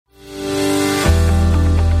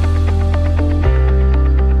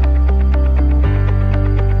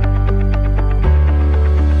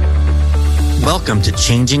Welcome to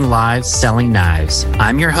Changing Lives Selling Knives.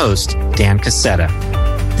 I'm your host, Dan Cassetta.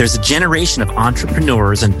 There's a generation of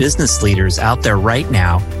entrepreneurs and business leaders out there right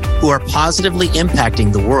now who are positively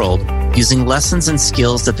impacting the world using lessons and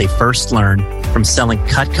skills that they first learned from selling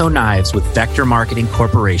Cutco knives with Vector Marketing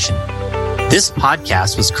Corporation. This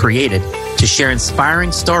podcast was created to share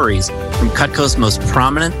inspiring stories from Cutco's most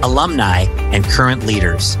prominent alumni and current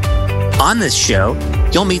leaders. On this show,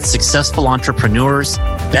 you'll meet successful entrepreneurs,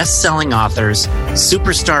 best-selling authors,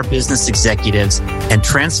 superstar business executives, and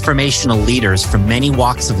transformational leaders from many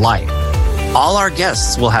walks of life. All our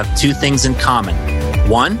guests will have two things in common.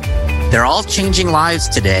 One, they're all changing lives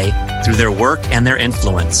today through their work and their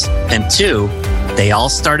influence. And two, they all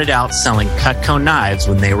started out selling Cutco knives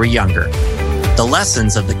when they were younger. The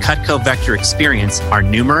lessons of the Cutco Vector experience are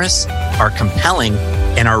numerous, are compelling,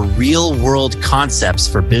 and are real-world concepts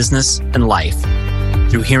for business and life.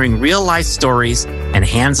 Through hearing real-life stories and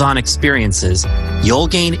hands-on experiences, you'll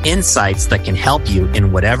gain insights that can help you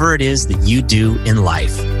in whatever it is that you do in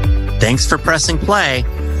life. Thanks for pressing play.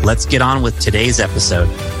 Let's get on with today's episode.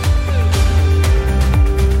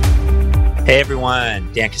 Hey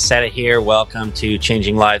everyone, Dan Cassetta here. Welcome to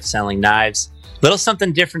Changing Lives Selling Knives. Little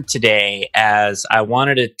something different today, as I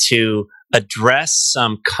wanted to address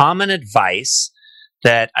some common advice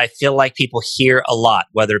that I feel like people hear a lot,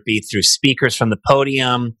 whether it be through speakers from the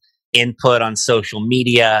podium, input on social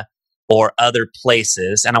media, or other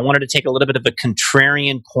places. And I wanted to take a little bit of a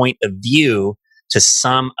contrarian point of view to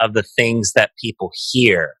some of the things that people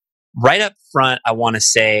hear. Right up front, I want to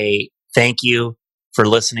say thank you for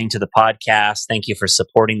listening to the podcast. Thank you for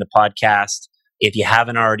supporting the podcast. If you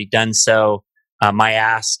haven't already done so, my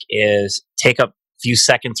ask is take a few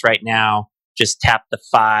seconds right now, just tap the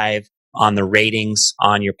 5 on the ratings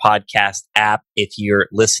on your podcast app. If you're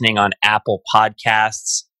listening on Apple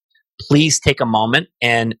Podcasts, please take a moment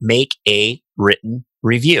and make a written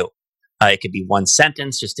review. It could be one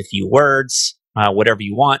sentence, just a few words, whatever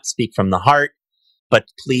you want, speak from the heart, but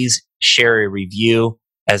please share a review,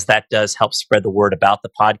 as that does help spread the word about the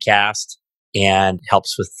podcast and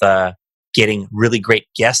helps with getting really great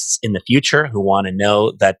guests in the future who want to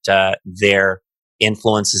know that their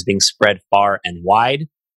influence is being spread far and wide.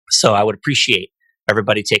 So I would appreciate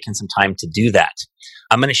everybody taking some time to do that.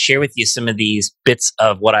 I'm going to share with you some of these bits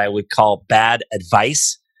of what I would call bad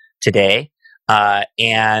advice today,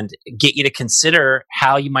 and get you to consider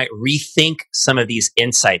how you might rethink some of these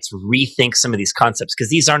insights, rethink some of these concepts, because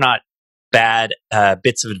these are not bad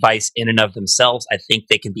bits of advice in and of themselves. I think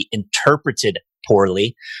they can be interpreted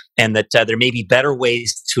poorly, and that there may be better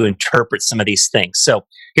ways to interpret some of these things. So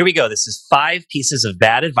here we go. This is 5 pieces of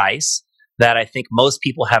bad advice that I think most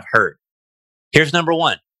people have heard. Here's number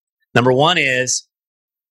 1. Number 1 is,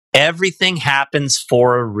 everything happens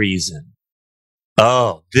for a reason.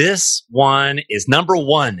 Oh, this one is number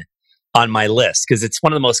 1 on my list, because it's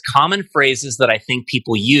one of the most common phrases that I think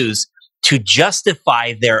people use to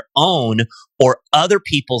justify their own or other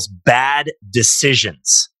people's bad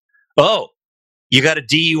decisions. Oh, you got a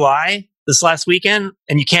DUI this last weekend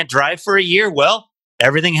and you can't drive for a year? Well,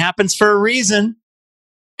 everything happens for a reason.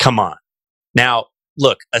 Come on. Now,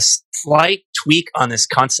 look, a slight tweak on this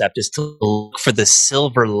concept is to look for the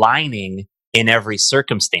silver lining in every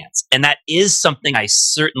circumstance. And that is something I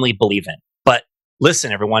certainly believe in. But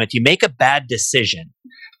listen, everyone, if you make a bad decision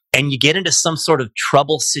and you get into some sort of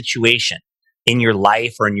trouble situation in your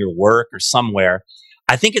life or in your work or somewhere,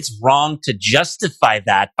 I think it's wrong to justify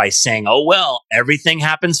that by saying, oh, well, everything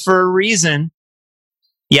happens for a reason.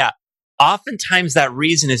 Yeah, oftentimes that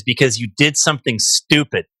reason is because you did something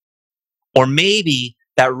stupid. Or maybe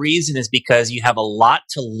that reason is because you have a lot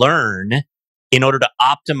to learn in order to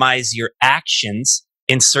optimize your actions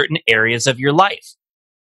in certain areas of your life.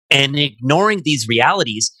 And ignoring these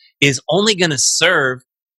realities is only going to serve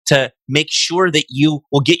to make sure that you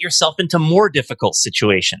will get yourself into more difficult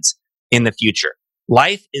situations in the future.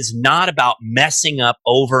 Life is not about messing up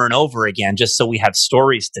over and over again just so we have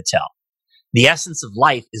stories to tell. The essence of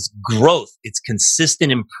life is growth. It's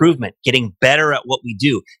consistent improvement, getting better at what we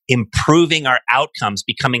do, improving our outcomes,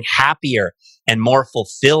 becoming happier and more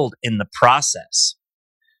fulfilled in the process.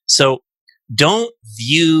 So don't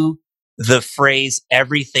view the phrase,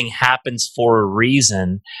 everything happens for a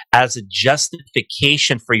reason, as a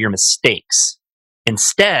justification for your mistakes.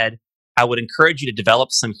 Instead, I would encourage you to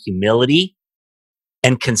develop some humility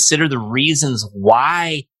and consider the reasons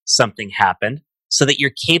why something happened, so that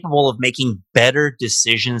you're capable of making better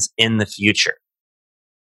decisions in the future.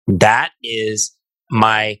 That is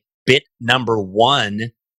my bit number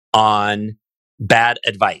 1 on bad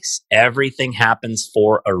advice. Everything happens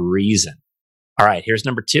for a reason. All right, here's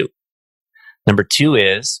number 2. Number 2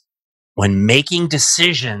 is, when making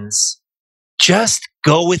decisions, just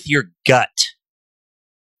go with your gut.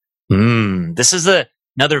 This is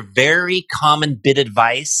another very common bit of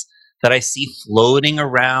advice that I see floating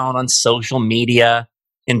around on social media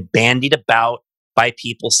and bandied about by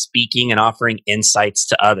people speaking and offering insights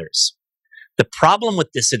to others. The problem with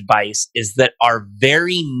this advice is that our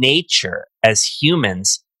very nature as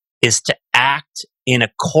humans is to act in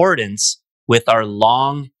accordance with our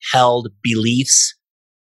long held beliefs,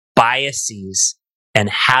 biases, and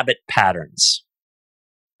habit patterns.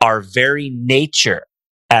 Our very nature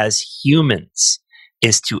as humans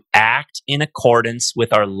is to act in accordance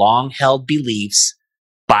with our long held beliefs,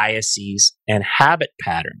 biases, and habit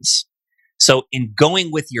patterns. So, in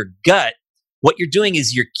going with your gut, what you're doing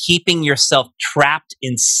is you're keeping yourself trapped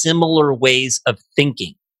in similar ways of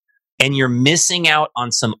thinking, and you're missing out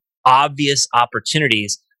on some obvious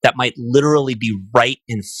opportunities that might literally be right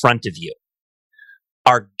in front of you.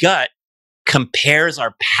 Our gut compares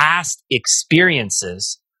our past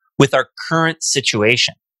experiences with our current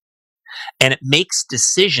situation, and it makes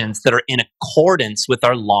decisions that are in accordance with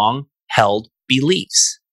our long held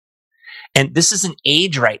beliefs. And this is an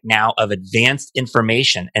age right now of advanced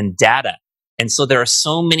information and data. And so there are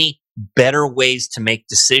so many better ways to make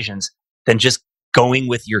decisions than just going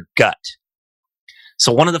with your gut.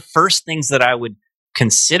 So one of the first things that I would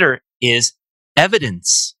consider is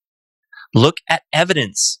evidence. Look at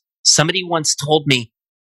evidence. Somebody once told me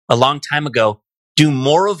a long time ago, do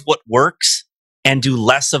more of what works and do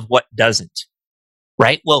less of what doesn't.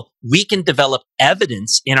 Right? Well, we can develop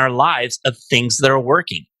evidence in our lives of things that are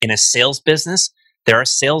working. In a sales business, there are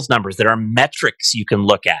sales numbers, there are metrics you can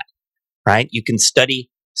look at, right? You can study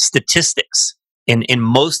statistics. In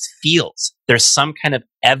most fields, there's some kind of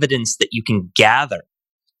evidence that you can gather.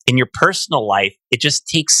 In your personal life, it just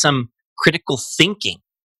takes some critical thinking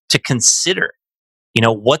to consider,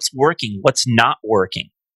 what's working, what's not working,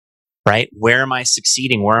 right? Where am I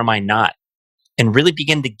succeeding? Where am I not? And really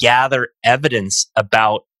begin to gather evidence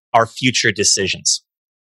about our future decisions.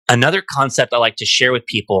 Another concept I like to share with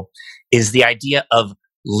people is the idea of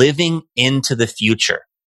living into the future.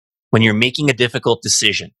 When you're making a difficult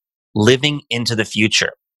decision, living into the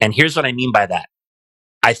future. And here's what I mean by that.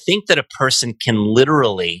 I think that a person can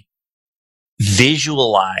literally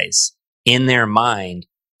visualize in their mind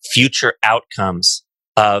future outcomes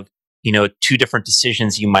of, two different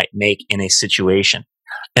decisions you might make in a situation.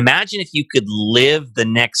 Imagine if you could live the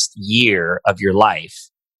next year of your life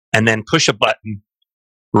and then push a button,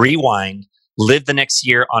 rewind, live the next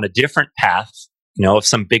year on a different path, of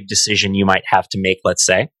some big decision you might have to make, let's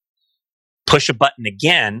say, push a button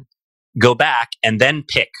again, go back and then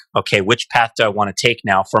pick, okay, which path do I want to take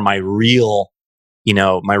now for my real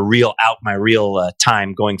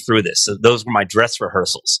time going through this. So those were my dress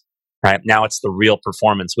rehearsals. Right? Now it's the real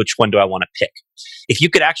performance. Which one do I want to pick? If you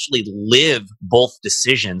could actually live both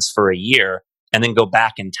decisions for a year and then go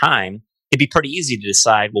back in time, it'd be pretty easy to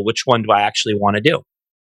decide, well, which one do I actually want to do?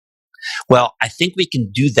 Well, I think we can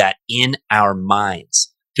do that in our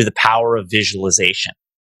minds through the power of visualization,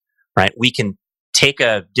 right? We can take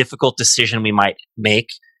a difficult decision we might make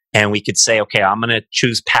and we could say, okay, I'm going to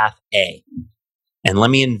choose path A. And let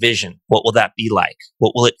me envision, what will that be like?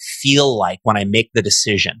 What will it feel like when I make the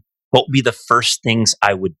decision? What would be the first things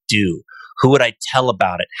I would do? Who would I tell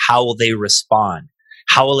about it? How will they respond?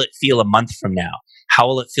 How will it feel a month from now? How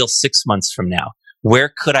will it feel 6 months from now?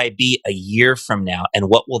 Where could I be a year from now? And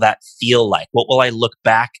what will that feel like? What will I look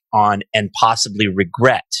back on and possibly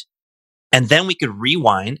regret? And then we could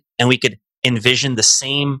rewind and we could envision the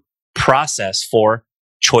same process for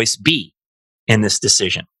choice B in this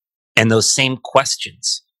decision and those same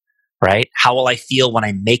questions. Right? How will I feel when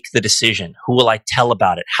I make the decision? Who will I tell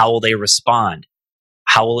about it? How will they respond?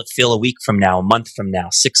 How will it feel a week from now, a month from now,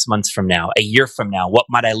 6 months from now, a year from now? What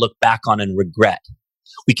might I look back on and regret?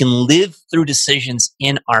 We can live through decisions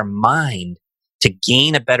in our mind to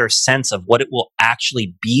gain a better sense of what it will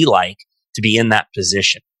actually be like to be in that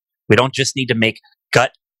position. We don't just need to make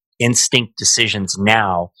gut instinct decisions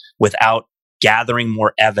now without gathering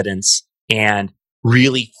more evidence and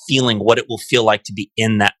really feeling what it will feel like to be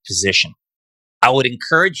in that position. I would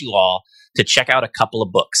encourage you all to check out a couple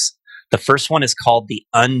of books. The first one is called The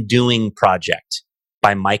Undoing Project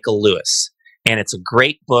by Michael Lewis. And it's a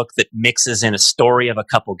great book that mixes in a story of a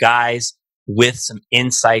couple guys with some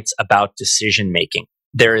insights about decision making.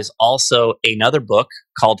 There is also another book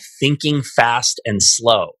called Thinking Fast and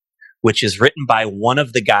Slow, which is written by one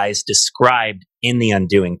of the guys described in The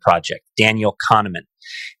Undoing Project, Daniel Kahneman.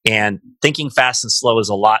 And Thinking Fast and Slow is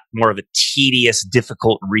a lot more of a tedious,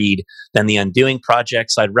 difficult read than The Undoing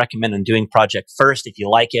Project. So I'd recommend Undoing Project first. If you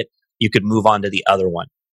like it, you could move on to the other one.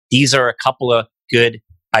 These are a couple of good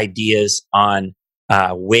ideas on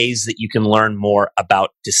ways that you can learn more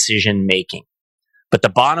about decision making. But the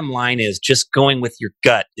bottom line is just going with your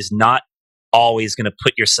gut is not always going to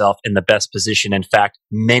put yourself in the best position. In fact,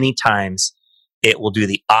 many times it will do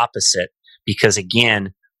the opposite because,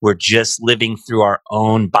 again, we're just living through our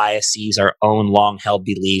own biases, our own long held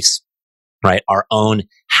beliefs, right? Our own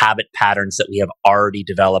habit patterns that we have already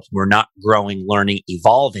developed. We're not growing, learning,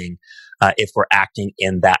 evolving if we're acting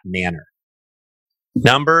in that manner.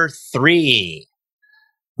 Number three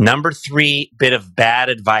bit of bad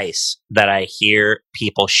advice that I hear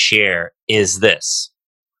people share is this.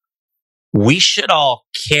 We should all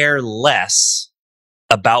care less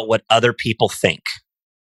about what other people think.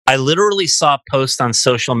 I literally saw a post on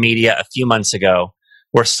social media a few months ago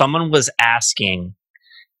where someone was asking,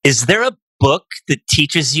 is there a book that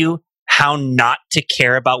teaches you how not to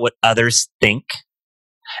care about what others think?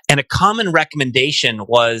 And a common recommendation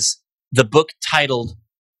was the book titled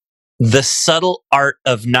The Subtle Art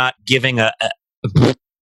of Not Giving a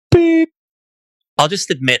Beep. I'll just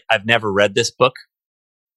admit I've never read this book,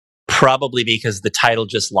 probably because the title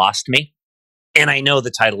just lost me. And I know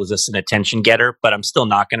the title is just an attention getter, but I'm still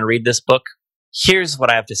not going to read this book. Here's what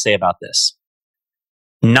I have to say about this.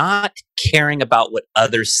 Not caring about what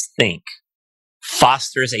others think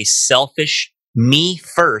fosters a selfish,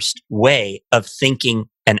 me-first way of thinking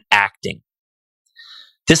and acting.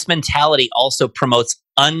 This mentality also promotes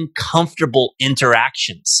uncomfortable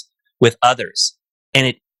interactions with others, and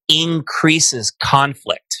it increases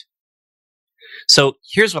conflict. So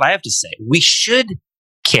here's what I have to say. We should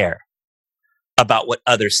care about what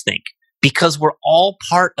others think because we're all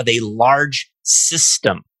part of a large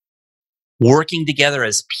system working together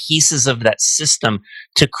as pieces of that system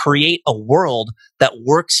to create a world that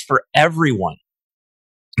works for everyone,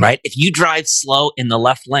 right? If you drive slow in the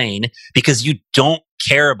left lane because you don't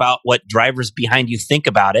care about what drivers behind you think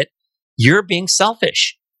about it, you're being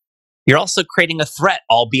selfish. You're also creating a threat,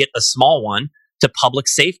 albeit a small one, to public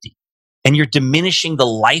safety. And you're diminishing the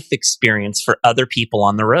life experience for other people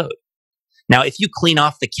on the road. Now, if you clean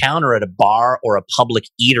off the counter at a bar or a public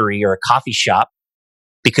eatery or a coffee shop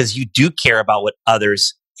because you do care about what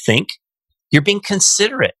others think, you're being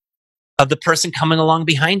considerate of the person coming along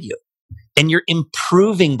behind you. And you're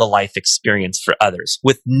improving the life experience for others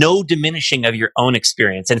with no diminishing of your own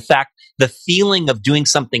experience. In fact, the feeling of doing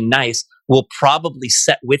something nice will probably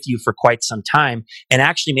set with you for quite some time and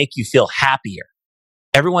actually make you feel happier.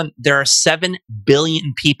 Everyone, there are 7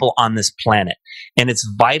 billion people on this planet, and it's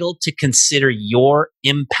vital to consider your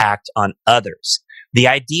impact on others. The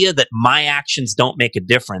idea that my actions don't make a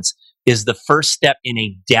difference is the first step in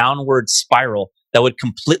a downward spiral that would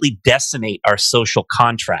completely decimate our social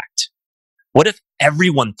contract. What if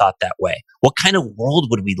everyone thought that way? What kind of world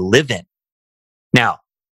would we live in? Now,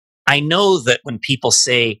 I know that when people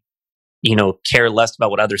say, care less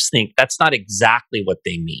about what others think, that's not exactly what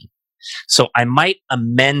they mean. So I might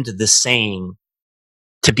amend the saying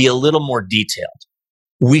to be a little more detailed.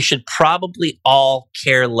 We should probably all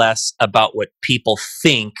care less about what people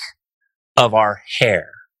think of our hair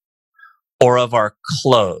or of our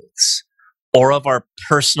clothes or of our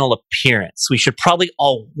personal appearance. We should probably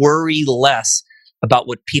all worry less about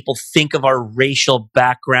what people think of our racial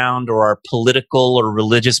background or our political or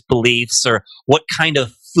religious beliefs or what kind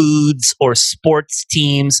of foods or sports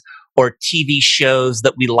teams or TV shows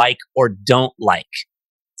that we like or don't like.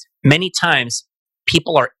 Many times,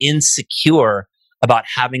 people are insecure about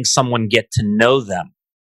having someone get to know them,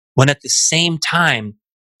 when at the same time,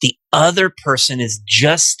 the other person is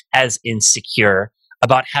just as insecure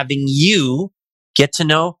about having you get to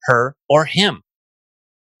know her or him.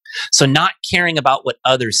 So not caring about what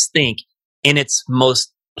others think in its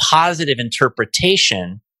most positive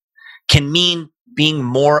interpretation can mean being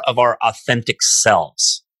more of our authentic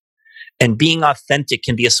selves. And being authentic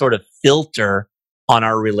can be a sort of filter on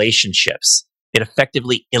our relationships. It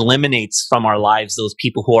effectively eliminates from our lives those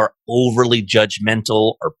people who are overly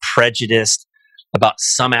judgmental or prejudiced about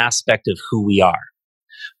some aspect of who we are.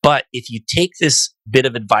 But if you take this bit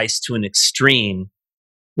of advice to an extreme,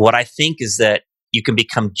 what I think is that you can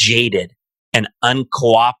become jaded and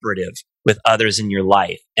uncooperative with others in your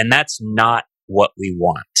life. And that's not what we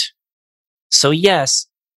want. So yes,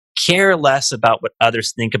 care less about what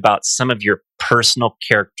others think about some of your personal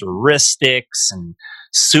characteristics and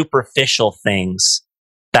superficial things.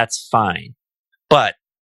 That's fine. But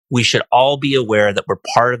we should all be aware that we're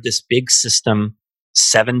part of this big system,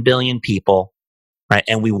 7 billion people, right?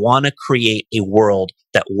 And we want to create a world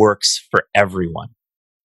that works for everyone.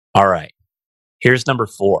 All right. Here's number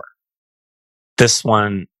 4. This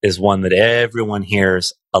one is one that everyone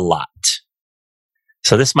hears a lot.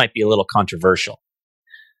 So this might be a little controversial.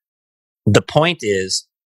 The point is,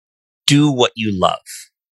 do what you love.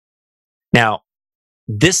 Now,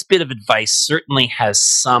 this bit of advice certainly has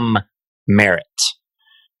some merit,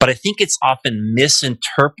 but I think it's often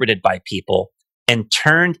misinterpreted by people and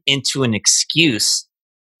turned into an excuse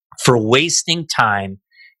for wasting time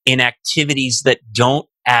in activities that don't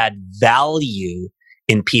add value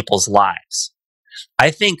in people's lives.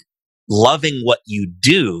 I think loving what you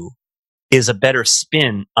do is a better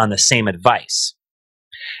spin on the same advice.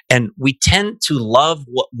 And we tend to love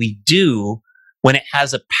what we do when it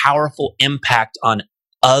has a powerful impact on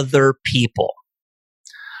other people.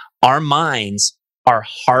 Our minds are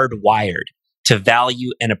hardwired to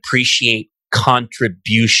value and appreciate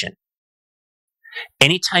contribution.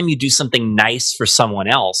 Anytime you do something nice for someone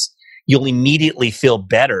else, you'll immediately feel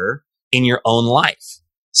better in your own life.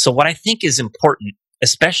 So what I think is important,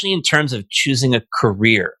 especially in terms of choosing a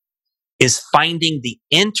career, is finding the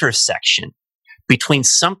intersection between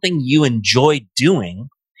something you enjoy doing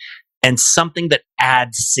and something that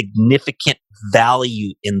adds significant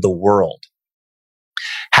value in the world.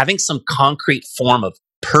 Having some concrete form of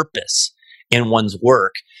purpose in one's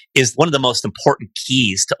work is one of the most important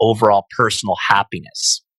keys to overall personal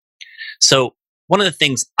happiness. So one of the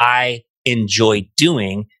things I enjoy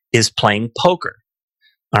doing is playing poker.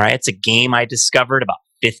 All right. It's a game I discovered about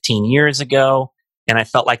 15 years ago, and I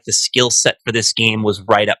felt like the skill set for this game was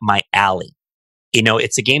right up my alley. You know,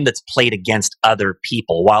 it's a game that's played against other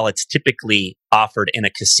people. While it's typically offered in a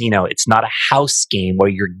casino, it's not a house game where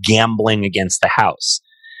you're gambling against the house.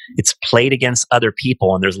 It's played against other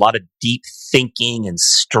people, and there's a lot of deep thinking and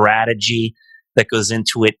strategy that goes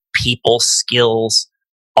into it, people skills,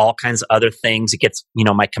 all kinds of other things. It gets,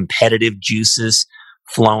 my competitive juices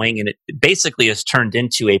flowing, and it basically has turned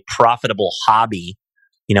into a profitable hobby,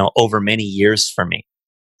 over many years for me.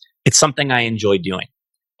 It's something I enjoy doing.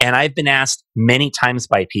 And I've been asked many times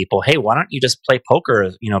by people, hey, why don't you just play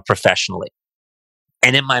poker, professionally?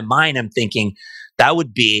 And in my mind, I'm thinking that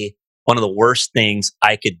would be one of the worst things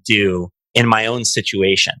I could do in my own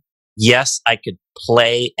situation. Yes, I could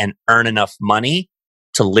play and earn enough money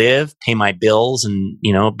to live, pay my bills, and,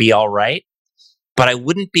 be all right. But I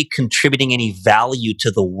wouldn't be contributing any value to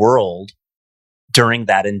the world during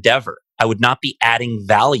that endeavor. I would not be adding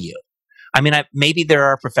value. I mean, maybe there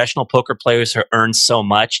are professional poker players who earn so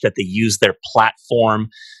much that they use their platform,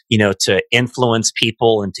 to influence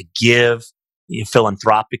people and to give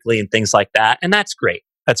philanthropically and things like that. And that's great.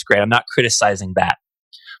 That's great. I'm not criticizing that.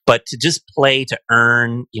 But to just play to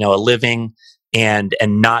earn, a living and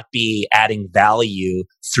not be adding value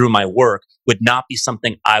through my work would not be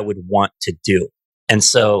something I would want to do. And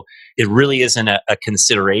so it really isn't a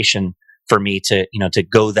consideration for me to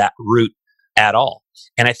go that route at all.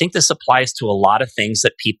 And I think this applies to a lot of things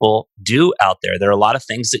that people do out there. There are a lot of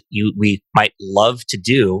things that we might love to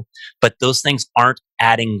do, but those things aren't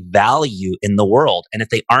adding value in the world. And if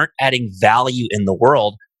they aren't adding value in the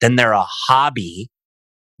world, then they're a hobby,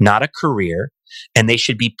 not a career, and they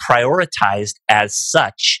should be prioritized as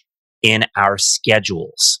such in our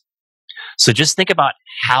schedules. So just think about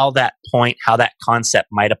how that concept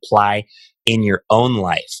might apply in your own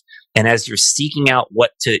life. And as you're seeking out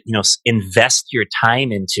what to, invest your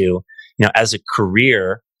time into, as a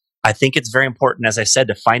career, I think it's very important, as I said,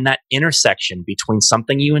 to find that intersection between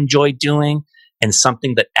something you enjoy doing and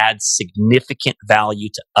something that adds significant value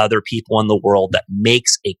to other people in the world, that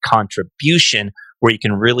makes a contribution where you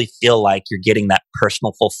can really feel like you're getting that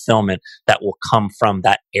personal fulfillment that will come from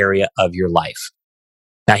that area of your life.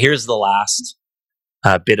 Now, here's the last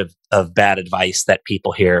bit of bad advice that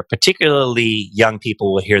people hear. Particularly young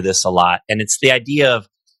people will hear this a lot. And it's the idea of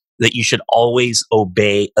that you should always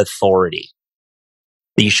obey authority,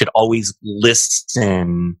 that you should always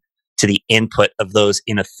listen to the input of those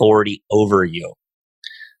in authority over you.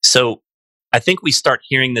 So I think we start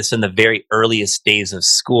hearing this in the very earliest days of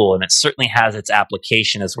school, and it certainly has its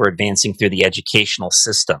application as we're advancing through the educational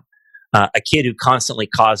system. A kid who constantly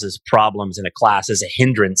causes problems in a class is a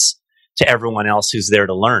hindrance to everyone else who's there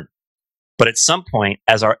to learn. But at some point,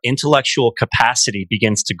 as our intellectual capacity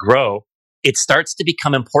begins to grow, it starts to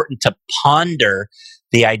become important to ponder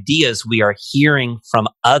the ideas we are hearing from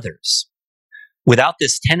others. Without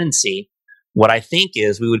this tendency, what I think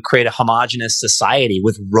is we would create a homogenous society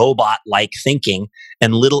with robot-like thinking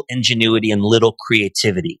and little ingenuity and little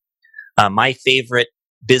creativity. My favorite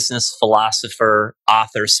business philosopher,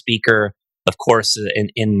 author, speaker, of course,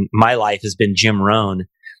 in my life has been Jim Rohn.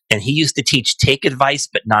 And he used to teach, take advice,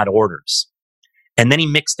 but not orders. And then he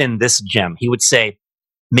mixed in this gem. He would say,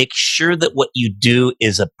 make sure that what you do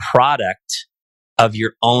is a product of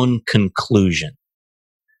your own conclusion.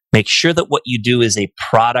 Make sure that what you do is a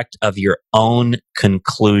product of your own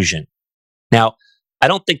conclusion. Now, I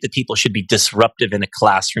don't think that people should be disruptive in a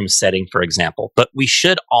classroom setting, for example, but we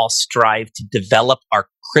should all strive to develop our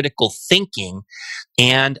critical thinking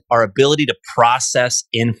and our ability to process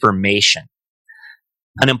information.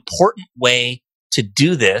 An important way to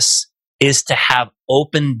do this is to have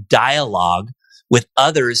open dialogue with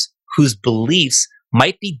others whose beliefs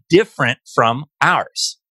might be different from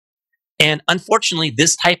ours. And unfortunately,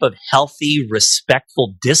 this type of healthy,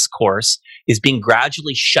 respectful discourse is being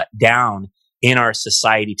gradually shut down in our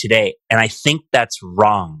society today. And I think that's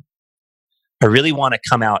wrong. I really want to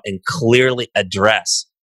come out and clearly address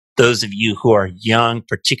those of you who are young,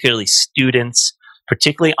 particularly students,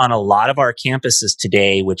 particularly on a lot of our campuses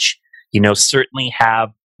today, which, certainly have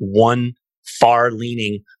one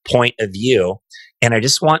far-leaning point of view. And I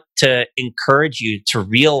just want to encourage you to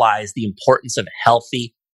realize the importance of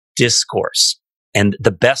healthy discourse. And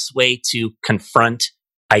the best way to confront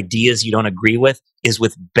ideas you don't agree with is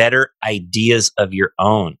with better ideas of your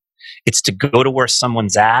own. It's to go to where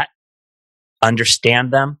someone's at,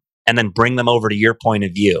 understand them, and then bring them over to your point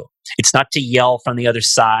of view. It's not to yell from the other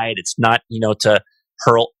side. It's not, to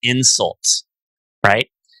hurl insults, right?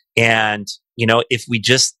 And, if we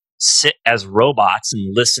just sit as robots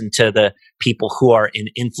and listen to the people who are in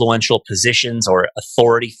influential positions or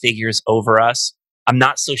authority figures over us, I'm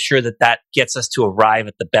not so sure that that gets us to arrive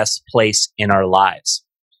at the best place in our lives.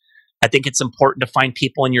 I think it's important to find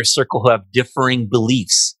people in your circle who have differing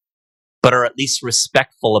beliefs, but are at least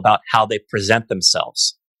respectful about how they present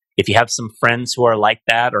themselves. If you have some friends who are like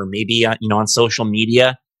that, or maybe on social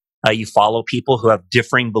media, you follow people who have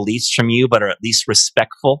differing beliefs from you, but are at least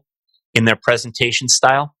respectful in their presentation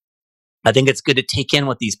style, I think it's good to take in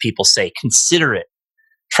what these people say, consider it,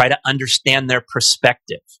 try to understand their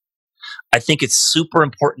perspective. I think it's super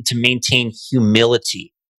important to maintain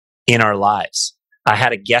humility in our lives. I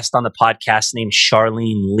had a guest on the podcast named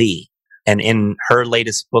Charlene Lee, and in her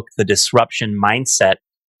latest book, The Disruption Mindset,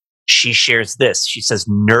 she shares this. She says,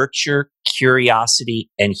 nurture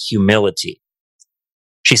curiosity and humility.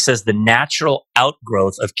 She says the natural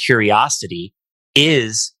outgrowth of curiosity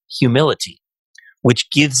is humility,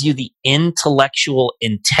 which gives you the intellectual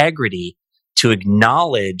integrity to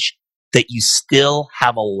acknowledge that you still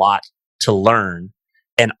have a lot to learn,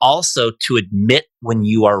 and also to admit when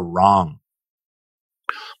you are wrong.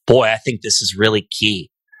 Boy, I think this is really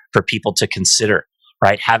key for people to consider,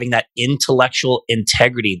 right? Having that intellectual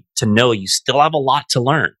integrity to know you still have a lot to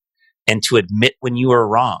learn and to admit when you are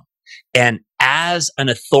wrong. And as an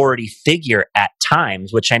authority figure at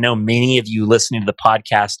times, which I know many of you listening to the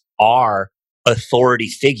podcast are authority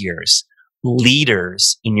figures,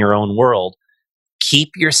 leaders in your own world, keep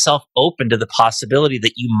yourself open to the possibility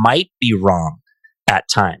that you might be wrong at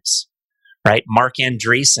times, right? Mark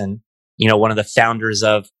Andreessen, one of the founders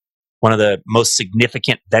of one of the most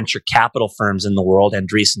significant venture capital firms in the world,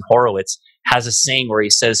 Andreessen Horowitz, has a saying where he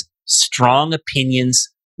says, strong opinions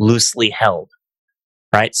loosely held,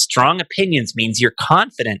 right? Strong opinions means you're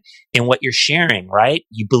confident in what you're sharing, right?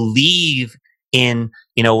 You believe in,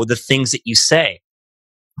 the things that you say,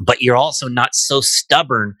 but you're also not so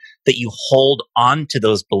stubborn that you hold on to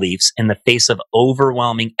those beliefs in the face of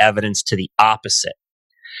overwhelming evidence to the opposite.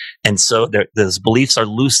 And so those beliefs are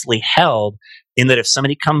loosely held in that if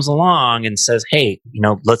somebody comes along and says, hey,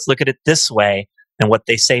 let's look at it this way, and what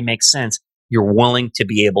they say makes sense, you're willing to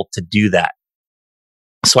be able to do that.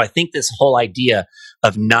 So I think this whole idea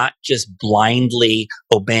of not just blindly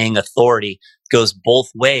obeying authority goes both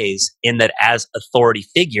ways, in that as authority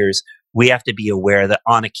figures, we have to be aware that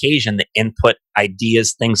on occasion, the input,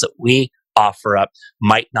 ideas, things that we offer up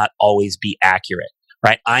might not always be accurate,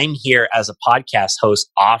 right? I'm here as a podcast host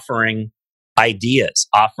offering ideas,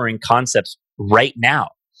 offering concepts right now.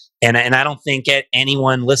 And I don't think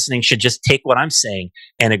anyone listening should just take what I'm saying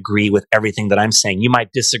and agree with everything that I'm saying. You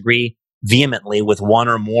might disagree vehemently with one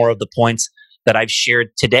or more of the points that I've shared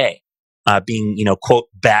today, being, quote,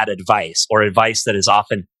 bad advice or advice that is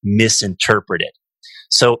often misinterpreted.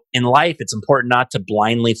 So in life, it's important not to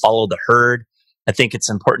blindly follow the herd. I think it's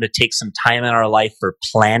important to take some time in our life for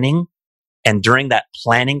planning. And during that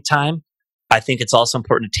planning time, I think it's also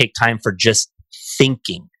important to take time for just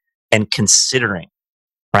thinking and considering,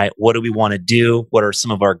 right? What do we want to do? What are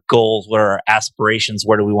some of our goals? What are our aspirations?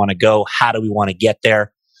 Where do we want to go? How do we want to get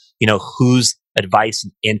there? Whose advice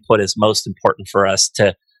and input is most important for us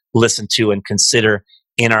to listen to and consider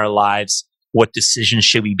in our lives? What decisions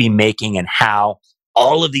should we be making and how?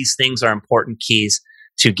 All of these things are important keys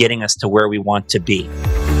to getting us to where we want to be.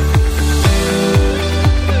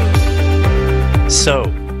 So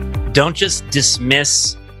don't just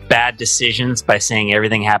dismiss bad decisions by saying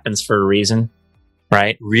everything happens for a reason,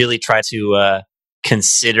 right? Really try to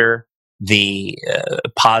consider the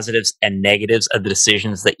positives and negatives of the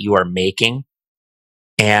decisions that you are making.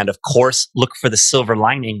 And of course, look for the silver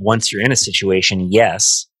lining once you're in a situation,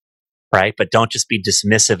 yes, right? But don't just be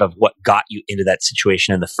dismissive of what got you into that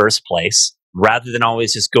situation in the first place. Rather than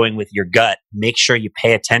always just going with your gut, make sure you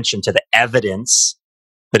pay attention to the evidence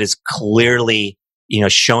that is clearly,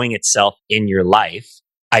 showing itself in your life.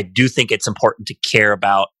 I do think it's important to care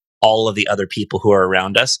about all of the other people who are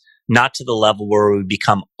around us, not to the level where we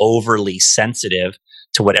become overly sensitive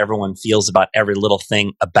to what everyone feels about every little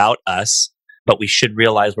thing about us, but we should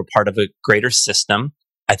realize we're part of a greater system.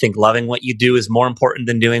 I think loving what you do is more important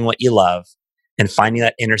than doing what you love, and finding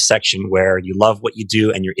that intersection where you love what you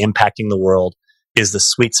do and you're impacting the world is the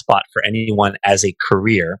sweet spot for anyone as a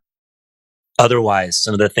career. Otherwise,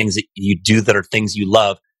 some of the things that you do that are things you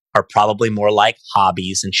love are probably more like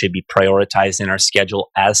hobbies and should be prioritized in our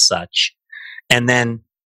schedule as such. And then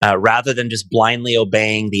rather than just blindly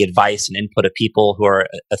obeying the advice and input of people who are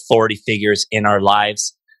authority figures in our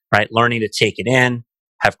lives, right? Learning to take it in,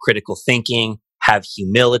 have critical thinking, have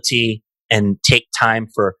humility, and take time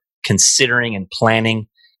for considering and planning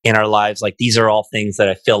in our lives. Like, these are all things that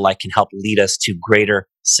I feel like can help lead us to greater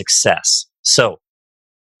success. So,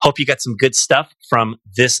 hope you got some good stuff from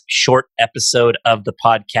this short episode of the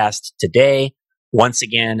podcast today. Once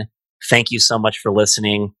again, thank you so much for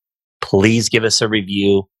listening. Please give us a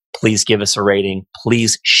review. Please give us a rating.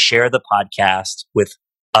 Please share the podcast with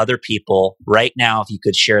other people. Right now, if you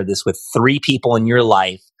could share this with 3 people in your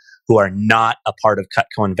life who are not a part of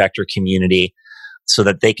Cutco and Vector community, so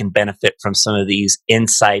that they can benefit from some of these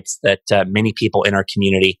insights that many people in our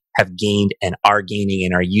community have gained and are gaining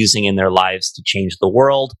and are using in their lives to change the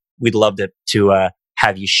world. We'd love to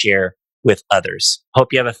have you share with others.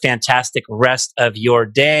 Hope you have a fantastic rest of your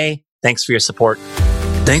day. Thanks for your support.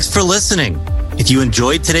 Thanks for listening. If you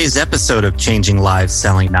enjoyed today's episode of Changing Lives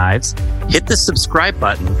Selling Knives, hit the subscribe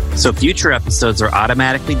button so future episodes are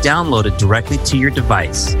automatically downloaded directly to your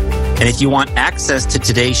device. And if you want access to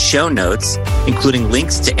today's show notes, including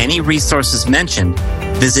links to any resources mentioned,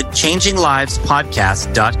 visit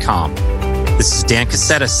changinglivespodcast.com. This is Dan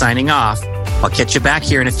Cassetta signing off. I'll catch you back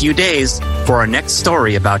here in a few days for our next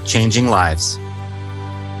story about changing lives.